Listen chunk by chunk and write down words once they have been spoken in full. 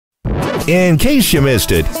In case you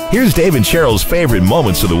missed it, here's Dave and Cheryl's favorite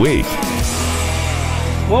moments of the week.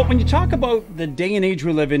 Well, when you talk about the day and age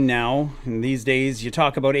we live in now, and these days, you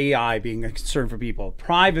talk about AI being a concern for people.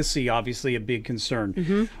 Privacy, obviously, a big concern.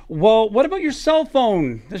 Mm-hmm. Well, what about your cell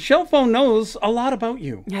phone? The cell phone knows a lot about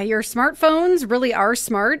you. Yeah, your smartphones really are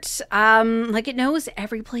smart. Like it knows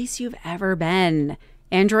every place you've ever been.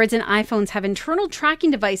 Androids and iPhones have internal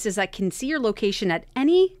tracking devices that can see your location at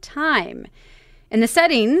any time. In the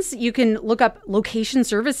settings, you can look up location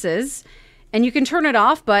services. And you can turn it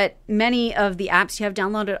off, but many of the apps you have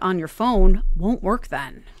downloaded on your phone won't work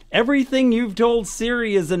then. Everything you've told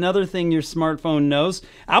Siri is another thing your smartphone knows.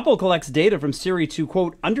 Apple collects data from Siri to,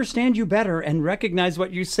 quote, understand you better and recognize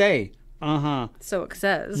what you say. So it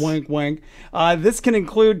says. Wink, wink. This can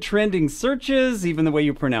include trending searches, even the way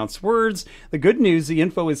you pronounce words. The good news, the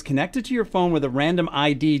info is connected to your phone with a random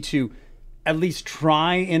ID to at least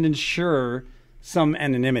try and ensure some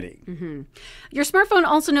anonymity. Mm-hmm. Your smartphone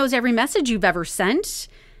also knows every message you've ever sent.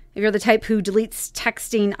 If you're the type who deletes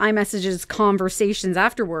texting, iMessages, conversations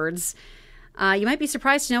afterwards, you might be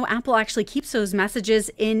surprised to know Apple actually keeps those messages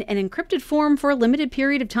in an encrypted form for a limited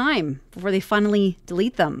period of time before they finally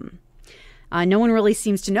delete them. No one really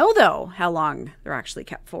seems to know, though, how long they're actually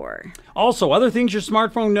kept for. Also, other things your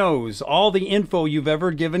smartphone knows. All the info you've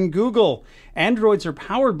ever given Google. Androids are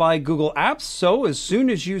powered by Google Apps, so as soon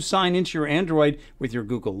as you sign into your Android with your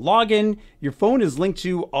Google login, your phone is linked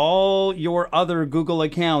to all your other Google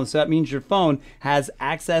accounts. That means your phone has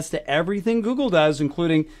access to everything Google does,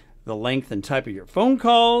 including the length and type of your phone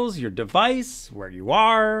calls, your device, where you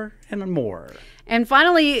are, and more. And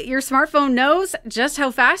finally, your smartphone knows just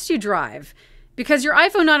how fast you drive. Because your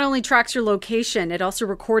iPhone not only tracks your location, it also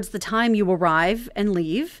records the time you arrive and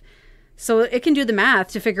leave. So it can do the math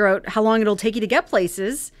to figure out how long it'll take you to get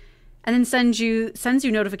places, and then sends you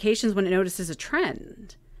notifications when it notices a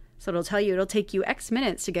trend. So it'll take you X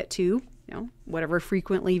minutes to get to, whatever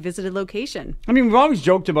frequently visited location. I mean, we've always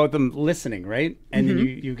joked about them listening, right? And then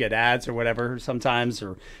you get ads or whatever sometimes,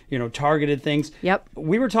 or, targeted things. Yep.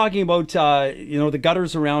 We were talking about, the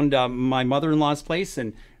gutters around my mother-in-law's place,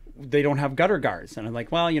 and they don't have gutter guards. And I'm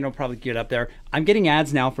like, well, probably get up there. I'm getting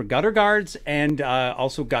ads now for gutter guards and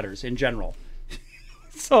also gutters in general.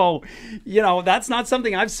 So, that's not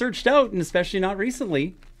something I've searched out, and especially not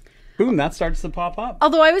recently. Boom, that starts to pop up.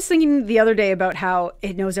 Although I was thinking the other day about how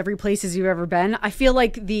it knows every place you've ever been. I feel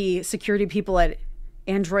like the security people at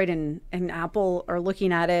Android and Apple are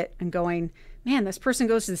looking at it and going, man, this person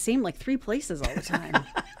goes to the same 3 places all the time.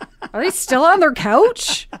 Are they still on their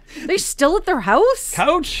couch? Are they still at their house?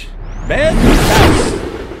 Couch, bed, house.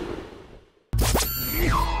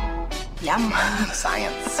 Yum,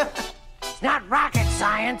 science. It's not rocket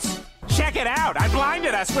science. Check it out. I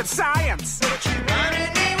blinded us with science.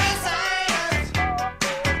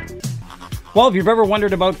 Well, if you've ever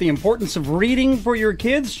wondered about the importance of reading for your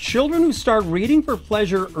kids, children who start reading for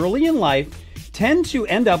pleasure early in life tend to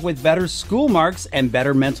end up with better school marks and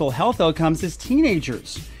better mental health outcomes as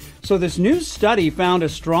teenagers. So this new study found a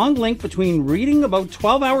strong link between reading about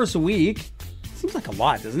 12 hours a week, seems like a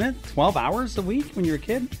lot, doesn't it? 12 hours a week when you're a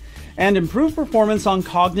kid? And improved performance on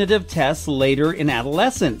cognitive tests later in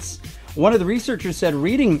adolescence. One of the researchers said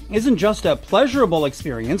reading isn't just a pleasurable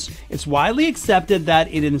experience, it's widely accepted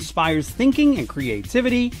that it inspires thinking and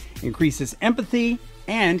creativity, increases empathy,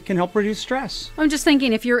 and can help reduce stress. I'm just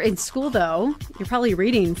thinking, if you're in school, though, you're probably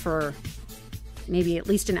reading for maybe at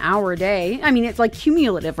least an hour a day. I mean, it's like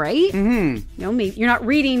cumulative, right? Mm-hmm. Maybe you're not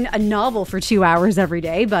reading a novel for 2 hours every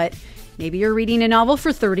day, but maybe you're reading a novel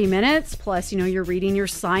for 30 minutes. Plus, you're reading your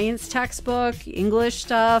science textbook, English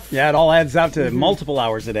stuff. Yeah, it all adds up to multiple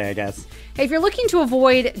hours a day, I guess. Hey, if you're looking to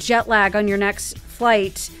avoid jet lag on your next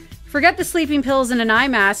flight, forget the sleeping pills and an eye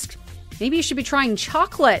mask. Maybe you should be trying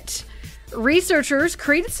chocolate. Researchers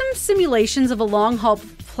created some simulations of a long-haul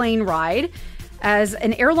plane ride as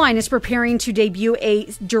an airline is preparing to debut a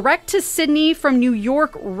direct-to-Sydney from New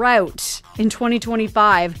York route in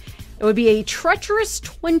 2025. It would be a treacherous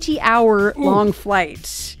 20-hour long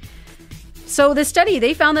flight. So the study,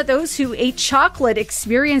 they found that those who ate chocolate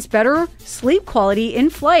experienced better sleep quality in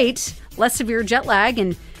flight, less severe jet lag,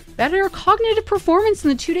 and better cognitive performance in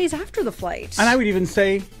the 2 days after the flight. And I would even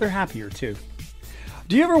say they're happier, too.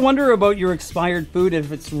 Do you ever wonder about your expired food,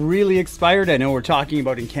 if it's really expired? I know we're talking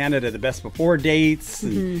about in Canada the best before dates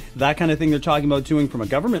and that kind of thing they're talking about doing from a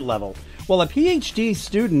government level. Well, a PhD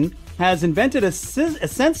student has invented a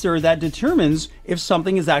sensor that determines if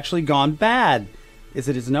something has actually gone bad. Is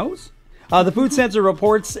it his nose? The food sensor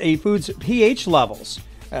reports a food's pH levels.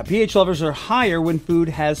 pH levels are higher when food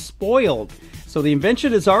has spoiled. So the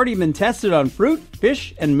invention has already been tested on fruit,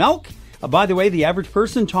 fish, and milk. By the way, the average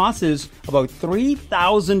person tosses about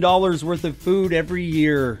 $3,000 worth of food every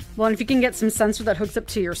year. Well, and if you can get some sensor that hooks up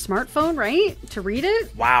to your smartphone, right, to read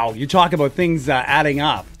it. Wow, you talk about things adding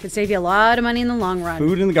up. Could save you a lot of money in the long run.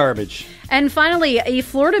 Food in the garbage. And finally, a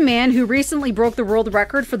Florida man who recently broke the world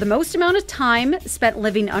record for the most amount of time spent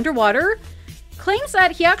living underwater claims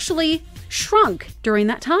that he actually shrunk during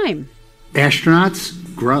that time.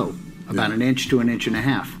 Astronauts grow about an inch to an inch and a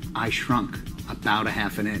half. I shrunk about a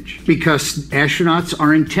half an inch because astronauts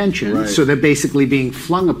are in tension, so they're basically being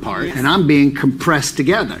flung apart, and I'm being compressed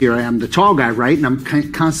together. Here I am, the tall guy, right? And I'm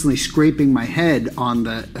constantly scraping my head on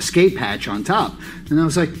the escape hatch on top. And I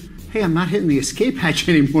was like, hey, I'm not hitting the escape hatch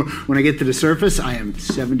anymore. When I get to the surface, I am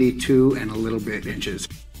 72 and a little bit inches.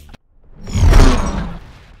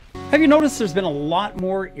 Have you noticed there's been a lot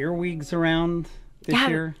more earwigs around this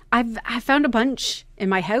year? I found a bunch in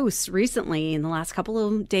my house recently in the last couple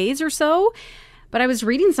of days or so. But I was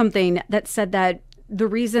reading something that said that the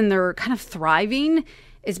reason they're kind of thriving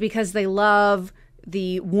is because they love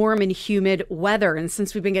the warm and humid weather. And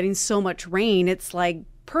since we've been getting so much rain, it's like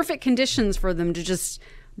perfect conditions for them to just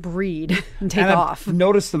breed and take off. I've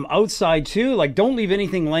noticed them outside too. Like, don't leave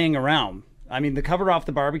anything laying around. I mean, the cover off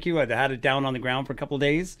the barbecue, I had it down on the ground for a couple of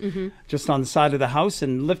days, just on the side of the house,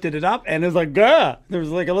 and lifted it up, and it was like, gah! There was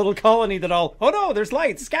like a little colony that oh no, there's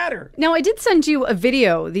lights, scatter. Now, I did send you a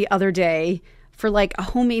video the other day for like a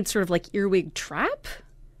homemade sort of like earwig trap.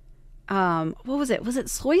 What was it? Was it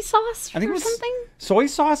soy sauce I think or it was something? Soy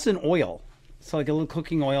sauce and oil. So like a little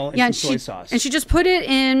cooking oil and some soy sauce. And she just put it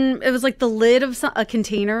in, it was like the lid of a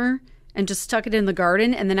container and just stuck it in the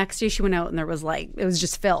garden. And the next day she went out and there was like, it was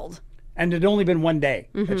just filled. And it had only been one day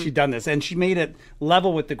that she'd done this. And she made it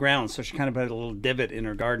level with the ground. So she kind of put a little divot in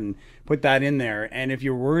her garden, put that in there. And if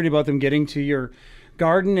you're worried about them getting to your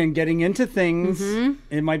garden and getting into things,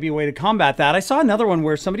 it might be a way to combat that. I saw another one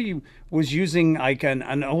where somebody was using like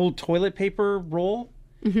an old toilet paper roll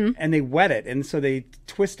and they wet it. And so they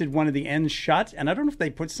twisted one of the ends shut. And I don't know if they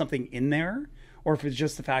put something in there or if it's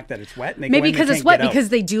just the fact that it's wet. And they maybe because it's wet, because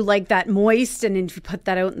they do like that moist, and if you put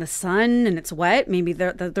that out in the sun and it's wet, maybe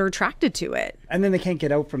they're attracted to it. And then they can't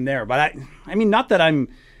get out from there. But I mean, not that I'm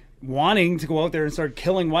wanting to go out there and start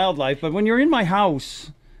killing wildlife, but when you're in my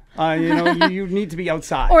house, you need to be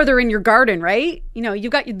outside. Or they're in your garden, right? You know,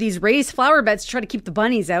 you've got these raised flower beds to try to keep the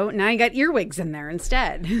bunnies out. Now you got earwigs in there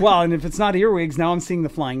instead. Well, and if it's not earwigs, now I'm seeing the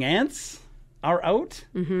flying ants are out.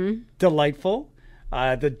 Delightful.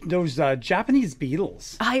 Those Japanese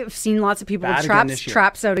beetles. I've seen lots of people with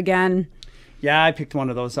traps out again. Yeah, I picked one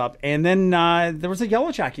of those up. And then there was a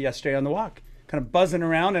yellow jacket yesterday on the walk, kind of buzzing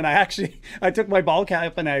around. And I took my ball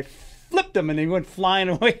cap and I flipped him and he went flying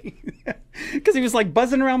away because he was like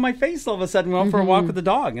buzzing around my face all of a sudden. Went for a walk with the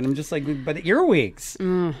dog. And I'm just like, but earwigs.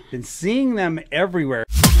 Been seeing them everywhere.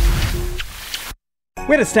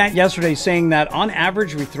 We had a stat yesterday saying that on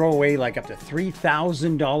average we throw away like up to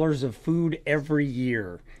 $3,000 of food every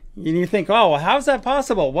year. And you think, oh, well, how's that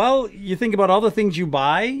possible? Well, you think about all the things you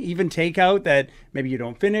buy, even takeout that maybe you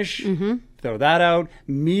don't finish, throw that out.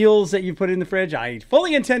 Meals that you put in the fridge. I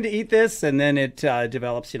fully intend to eat this, and then it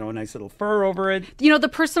develops, a nice little fur over it. You know, the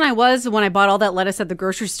person I was when I bought all that lettuce at the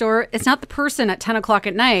grocery store, it's not the person at 10 o'clock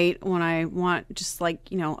at night when I want just like,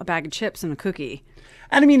 a bag of chips and a cookie.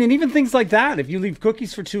 And I mean, and even things like that, if you leave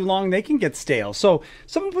cookies for too long, they can get stale. So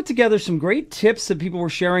someone put together some great tips that people were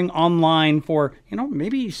sharing online for,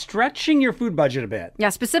 maybe stretching your food budget a bit. Yeah,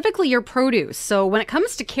 specifically your produce. So when it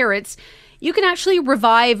comes to carrots, you can actually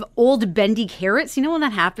revive old bendy carrots. You know when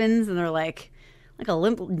that happens and they're like a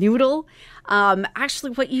limp noodle?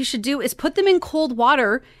 Actually, what you should do is put them in cold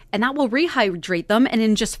water and that will rehydrate them. And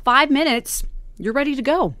in just 5 minutes, you're ready to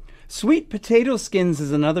go. Sweet potato skins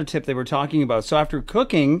is another tip they were talking about. So after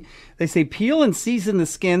cooking, they say peel and season the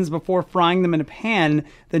skins before frying them in a pan,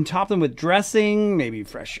 then top them with dressing, maybe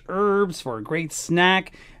fresh herbs for a great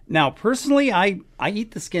snack. Now, personally, I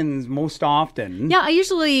eat the skins most often. Yeah, I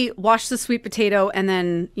usually wash the sweet potato and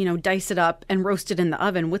then, dice it up and roast it in the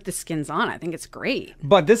oven with the skins on. I think it's great.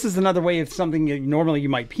 But this is another way of something normally you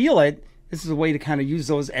might peel it. This is a way to kind of use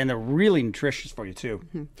those, and they're really nutritious for you, too.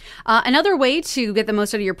 Another way to get the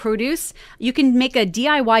most out of your produce, you can make a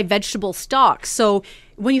DIY vegetable stock. So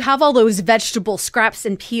when you have all those vegetable scraps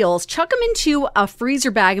and peels, chuck them into a freezer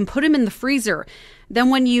bag and put them in the freezer.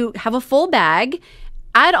 Then when you have a full bag,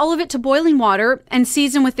 add all of it to boiling water and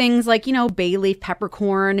season with things like, bay leaf,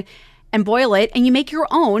 peppercorn, and boil it. And you make your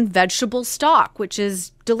own vegetable stock, which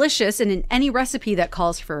is delicious. And in any recipe that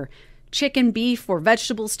calls for chicken, beef, or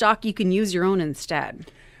vegetable stock, you can use your own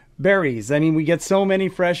instead. Berries. I mean, we get so many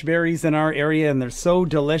fresh berries in our area and they're so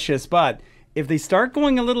delicious, but If they start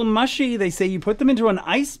going a little mushy, they say you put them into an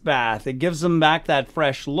ice bath. It gives them back that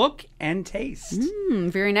fresh look and taste.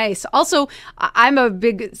 Very nice. Also, I'm a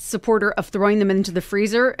big supporter of throwing them into the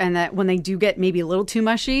freezer, and that when they do get maybe a little too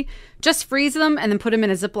mushy, just freeze them and then put them in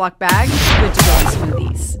a Ziploc bag. Good to go in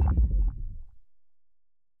smoothies.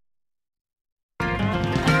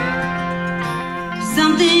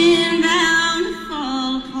 Something bound to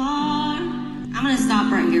fall apart. I'm gonna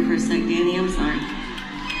stop right here for a sec, Danny. I'm sorry.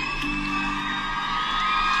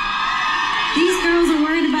 These girls are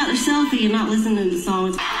worried about their selfie and not listening to the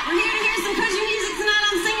songs. We're here to hear some country music tonight.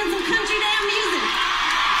 I'm singing some country damn music.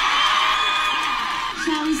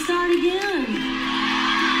 Shall we start again?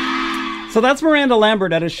 So that's Miranda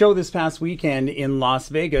Lambert at a show this past weekend in Las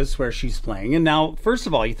Vegas where she's playing. And now, first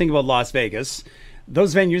of all, you think about Las Vegas.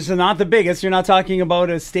 Those venues are not the biggest. You're not talking about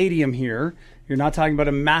a stadium here. You're not talking about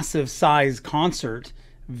a massive size concert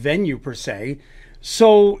venue per se.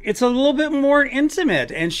 So it's a little bit more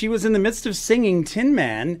intimate. And she was in the midst of singing Tin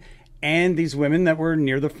Man. And these women that were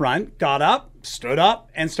near the front got up, stood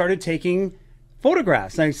up, and started taking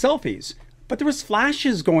photographs, like selfies. But there was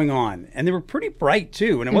flashes going on. And they were pretty bright,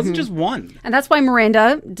 too. And it wasn't just one. And that's why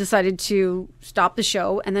Miranda decided to stop the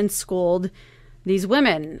show and then scold these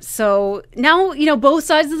women. So now, both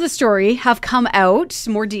sides of the story have come out,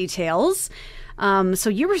 more details.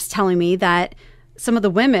 So you were telling me that some of the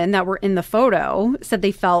women that were in the photo said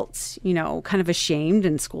they felt, kind of ashamed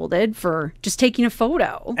and scolded for just taking a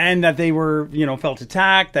photo. And that they were, felt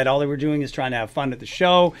attacked, that all they were doing is trying to have fun at the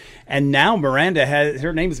show. And now Miranda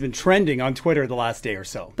her name has been trending on Twitter the last day or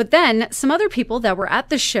so. But then some other people that were at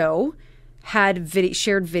the show had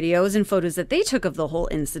shared videos and photos that they took of the whole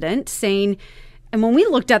incident, saying, and when we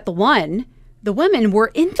looked at the women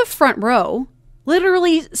were in the front row,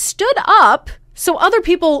 literally stood up so other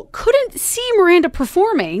people couldn't see Miranda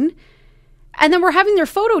performing, and then were having their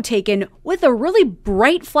photo taken with a really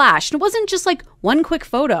bright flash. And it wasn't just like one quick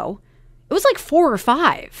photo. It was like 4 or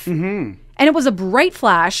 5. And it was a bright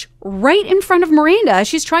flash right in front of Miranda.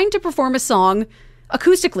 She's trying to perform a song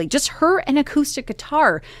acoustically, just her and acoustic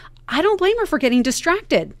guitar. I don't blame her for getting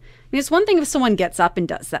distracted. I mean, it's one thing if someone gets up and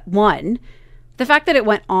does that. The fact that it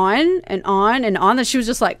went on and on and on, that she was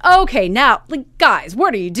just like, okay, now, guys,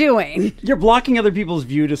 what are you doing? You're blocking other people's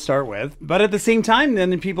view to start with. But at the same time,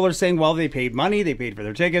 then people are saying, well, they paid money, they paid for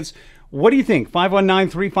their tickets. What do you think?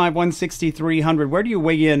 519-351-6300. Where do you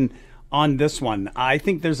weigh in on this one? I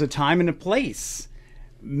think there's a time and a place.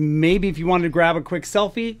 Maybe if you wanted to grab a quick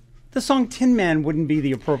selfie, the song Tin Man wouldn't be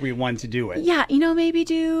the appropriate one to do it. Yeah, maybe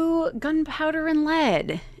do Gunpowder and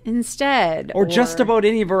Lead instead. Or just about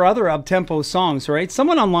any of her other up-tempo songs, right?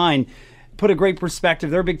 Someone online put a great perspective.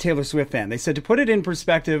 They're a big Taylor Swift fan. They said, to put it in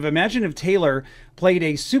perspective, imagine if Taylor played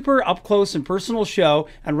a super up-close and personal show,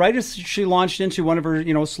 and right as she launched into one of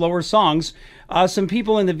her, slower songs, some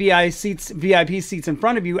people in the VIP seats in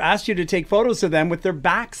front of you asked you to take photos of them with their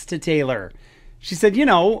backs to Taylor. She said,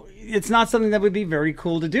 it's not something that would be very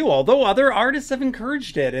cool to do, although other artists have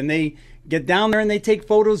encouraged it, and they get down there and they take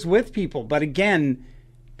photos with people. But again,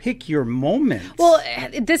 pick your moment. Well,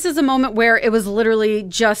 this is a moment where it was literally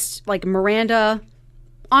just like Miranda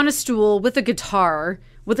on a stool with a guitar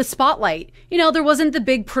with a spotlight. There wasn't the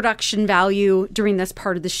big production value during this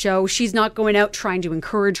part of the show. She's not going out trying to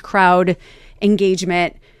encourage crowd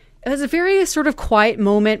engagement. It was a very sort of quiet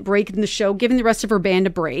moment, breaking the show, giving the rest of her band a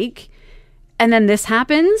break. And then this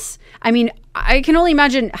happens. I mean, I can only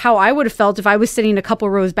imagine how I would have felt if I was sitting a couple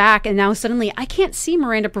rows back and now suddenly I can't see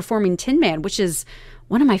Miranda performing Tin Man, which is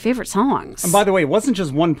one of my favorite songs. And by the way, it wasn't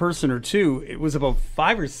just one person or two. It was about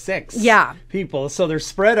 5 or 6 people. So they're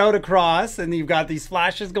spread out across, and you've got these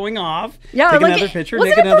flashes going off. Yeah, take another picture. Was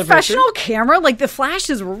it a professional camera? Like, the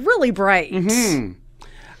flashes were really bright.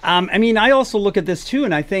 I mean, I also look at this too,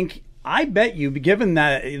 and I think, I bet you, given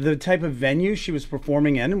that the type of venue she was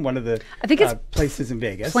performing in one of the places in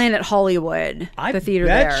Vegas, Planet Hollywood, the theater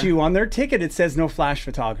there. I there. bet you on their ticket it says no flash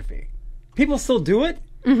photography. People still do it,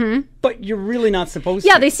 but you're really not supposed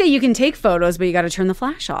to. Yeah, they say you can take photos, but you got to turn the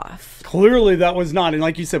flash off. Clearly that was not. And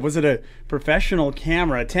like you said, was it a professional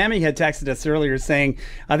camera? Tammy had texted us earlier saying,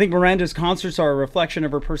 I think Miranda's concerts are a reflection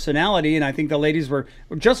of her personality, and I think the ladies were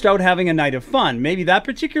just out having a night of fun. Maybe that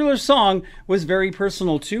particular song was very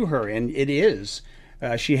personal to her, and it is.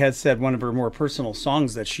 She has said one of her more personal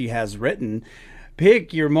songs that she has written.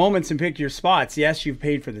 Pick your moments and pick your spots. Yes, you've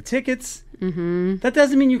paid for the tickets. That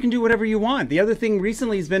doesn't mean you can do whatever you want. The other thing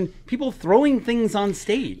recently has been people throwing things on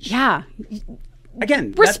stage. Yeah.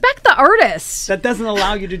 Again, respect the artist. That doesn't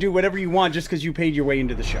allow you to do whatever you want just because you paid your way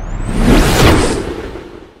into the show.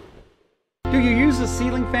 Do you use a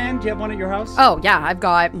ceiling fan? Do you have one at your house? Oh, yeah. I've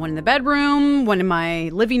got one in the bedroom, one in my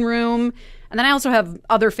living room. And then I also have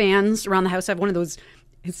other fans around the house. I have one of those,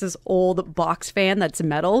 it's this old box fan that's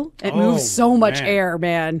metal. It moves so much air,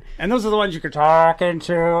 man. And those are the ones you could talk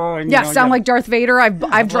into. And, sound like Darth Vader.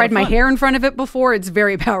 I've dried my hair in front of it before. It's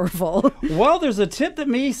very powerful. Well, there's a tip that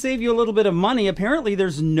may save you a little bit of money. Apparently,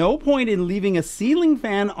 there's no point in leaving a ceiling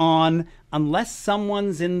fan on unless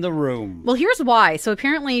someone's in the room. Well, here's why. So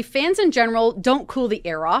apparently, fans in general don't cool the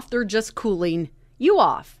air off. They're just cooling you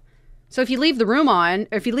off. So if you leave the room on,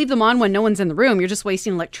 or if you leave them on when no one's in the room, you're just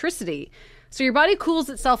wasting electricity. So your body cools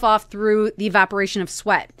itself off through the evaporation of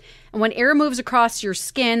sweat. And when air moves across your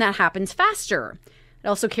skin, that happens faster. It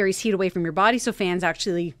also carries heat away from your body, so fans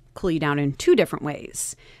actually cool you down in 2 different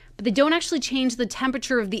ways. But they don't actually change the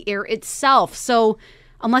temperature of the air itself. So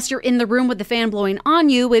unless you're in the room with the fan blowing on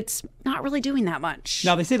you, it's not really doing that much.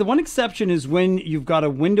 Now, they say the one exception is when you've got a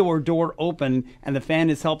window or door open and the fan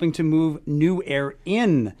is helping to move new air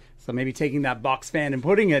in. So maybe taking that box fan and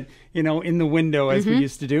putting it, in the window as we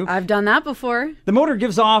used to do. I've done that before. The motor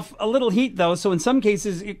gives off a little heat, though, so in some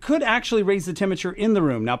cases, it could actually raise the temperature in the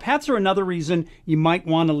room. Now, pets are another reason you might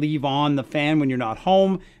want to leave on the fan when you're not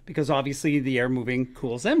home, because obviously the air moving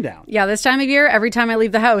cools them down. Yeah, this time of year, every time I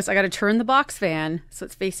leave the house, I got to turn the box fan so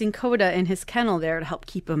it's facing Coda in his kennel there to help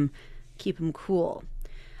keep him cool.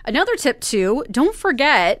 Another tip, too, don't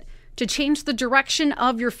forget to change the direction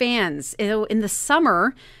of your fans. In the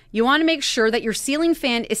summer, you want to make sure that your ceiling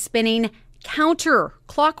fan is spinning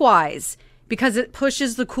counterclockwise because it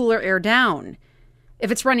pushes the cooler air down. If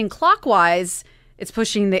it's running clockwise, it's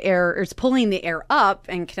pushing the air, or it's pulling the air up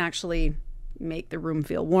and can actually make the room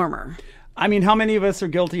feel warmer. I mean, how many of us are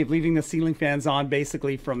guilty of leaving the ceiling fans on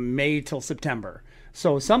basically from May till September?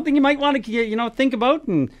 So something you might want to, think about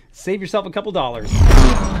and save yourself a couple dollars.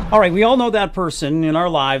 All right, we all know that person in our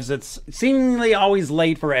lives that's seemingly always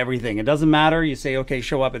late for everything. It doesn't matter. You say, okay,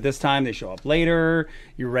 show up at this time. They show up later.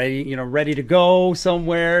 You're ready, ready to go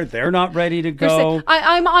somewhere. They're not ready to go.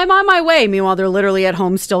 I'm on my way. Meanwhile, they're literally at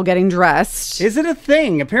home still getting dressed. Is it a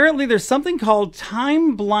thing? Apparently, there's something called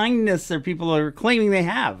time blindness that people are claiming they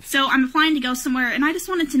have. So I'm applying to go somewhere, and I just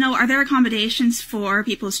wanted to know, are there accommodations for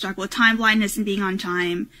people who struggle with time blindness and being on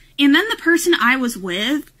time? And then the person I was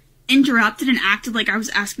with interrupted and acted like I was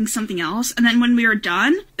asking something else, and then when we were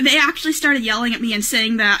done, they actually started yelling at me and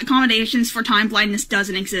saying that accommodations for time blindness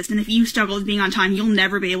doesn't exist, and if you struggle with being on time, you'll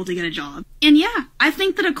never be able to get a job. And yeah, I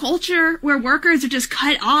think that a culture where workers are just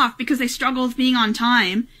cut off because they struggle with being on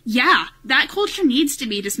time, yeah, that culture needs to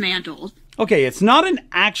be dismantled. Okay, it's not an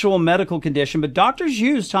actual medical condition, but doctors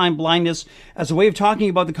use time blindness as a way of talking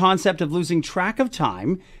about the concept of losing track of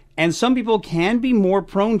time. And some people can be more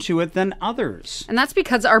prone to it than others. And that's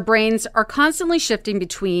because our brains are constantly shifting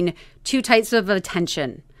between 2 types of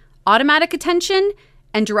attention: automatic attention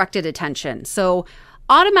and directed attention. So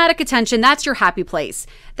automatic attention, that's your happy place.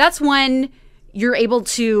 That's when you're able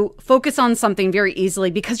to focus on something very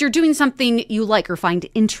easily because you're doing something you like or find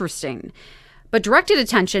interesting. But directed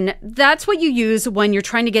attention, that's what you use when you're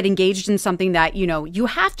trying to get engaged in something that, you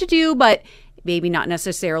have to do, but maybe not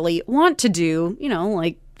necessarily want to do,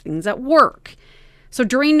 like things at work. So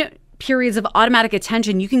during periods of automatic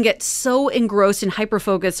attention, you can get so engrossed and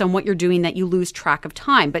hyper-focused on what you're doing that you lose track of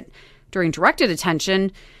time. But during directed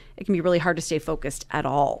attention, it can be really hard to stay focused at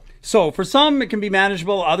all. So for some, it can be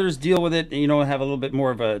manageable. Others deal with it, have a little bit more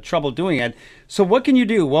of a trouble doing it. So what can you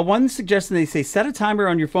do? Well, one suggestion, they say, set a timer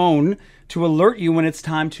on your phone to alert you when it's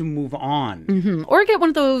time to move on. Mm-hmm. Or get one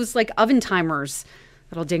of those oven timers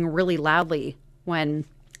that'll ding really loudly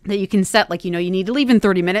that you can set, you need to leave in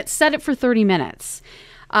 30 minutes, set it for 30 minutes.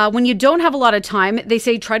 When you don't have a lot of time, they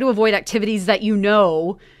say try to avoid activities that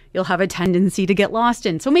you'll have a tendency to get lost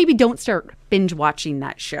in. So maybe don't start binge watching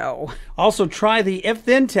that show. Also, try the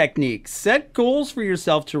if-then technique. Set goals for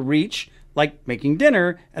yourself to reach, like making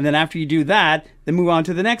dinner, and then after you do that, then move on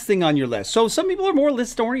to the next thing on your list. So some people are more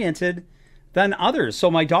list-oriented than others. So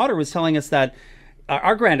my daughter was telling us that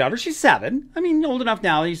our granddaughter, she's 7. I mean, old enough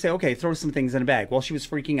now. You say, okay, throw some things in a bag. Well, she was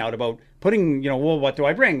freaking out about putting, well, what do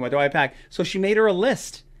I bring? What do I pack? So she made her a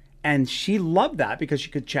list. And she loved that because she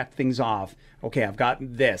could check things off. Okay, I've got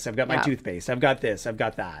this. I've got my toothpaste. I've got this. I've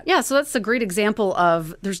got that. Yeah, so that's a great example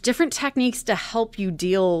of there's different techniques to help you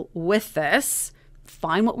deal with this.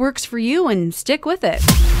 Find what works for you and stick with it.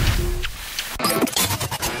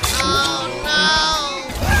 Oh, no!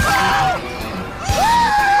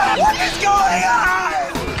 What is going on?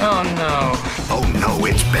 Oh, no. Oh, no,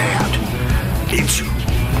 it's bad. It's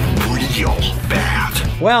real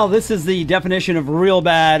bad. Well, this is the definition of real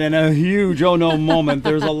bad and a huge oh no moment.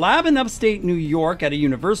 There's a lab in upstate New York at a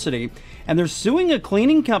university, and they're suing a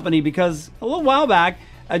cleaning company because a little while back,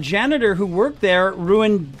 a janitor who worked there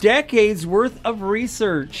ruined decades worth of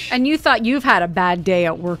research. And you thought you've had a bad day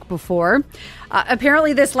at work before.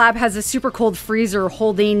 Apparently, this lab has a super cold freezer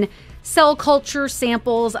holding cell culture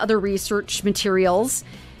samples, other research materials,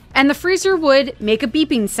 and the freezer would make a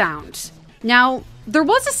beeping sound. Now, there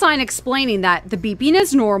was a sign explaining that the beeping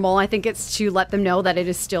is normal. I think it's to let them know that it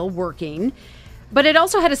is still working. But it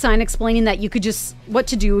also had a sign explaining that you could what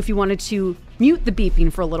to do if you wanted to mute the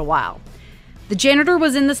beeping for a little while. The janitor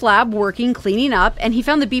was in this lab working, cleaning up, and he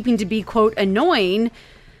found the beeping to be, quote, annoying.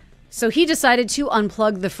 So he decided to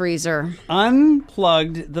unplug the freezer.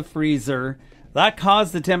 Unplugged the freezer. That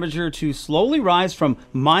caused the temperature to slowly rise from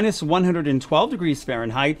minus 112 degrees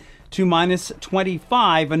Fahrenheit to minus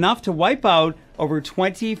 25, enough to wipe out over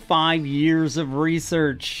 25 years of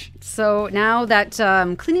research. So now that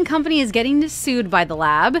cleaning company is getting sued by the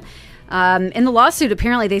lab. In the lawsuit,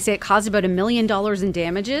 apparently they say it caused about $1 million in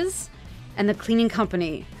damages, and the cleaning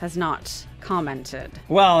company has not commented.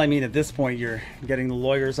 Well, I mean, at this point, you're getting the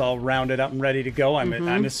lawyers all rounded up and ready to go. I'm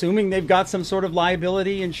assuming they've got some sort of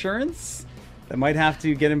liability insurance that might have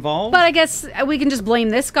to get involved. But I guess we can just blame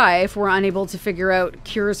this guy if we're unable to figure out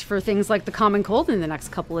cures for things like the common cold in the next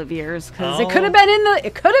couple of years, because it could have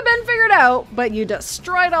been figured out, but you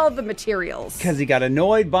destroyed all the materials. Because he got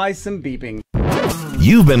annoyed by some beeping.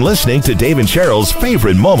 You've been listening to Dave and Cheryl's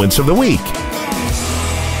favorite moments of the week.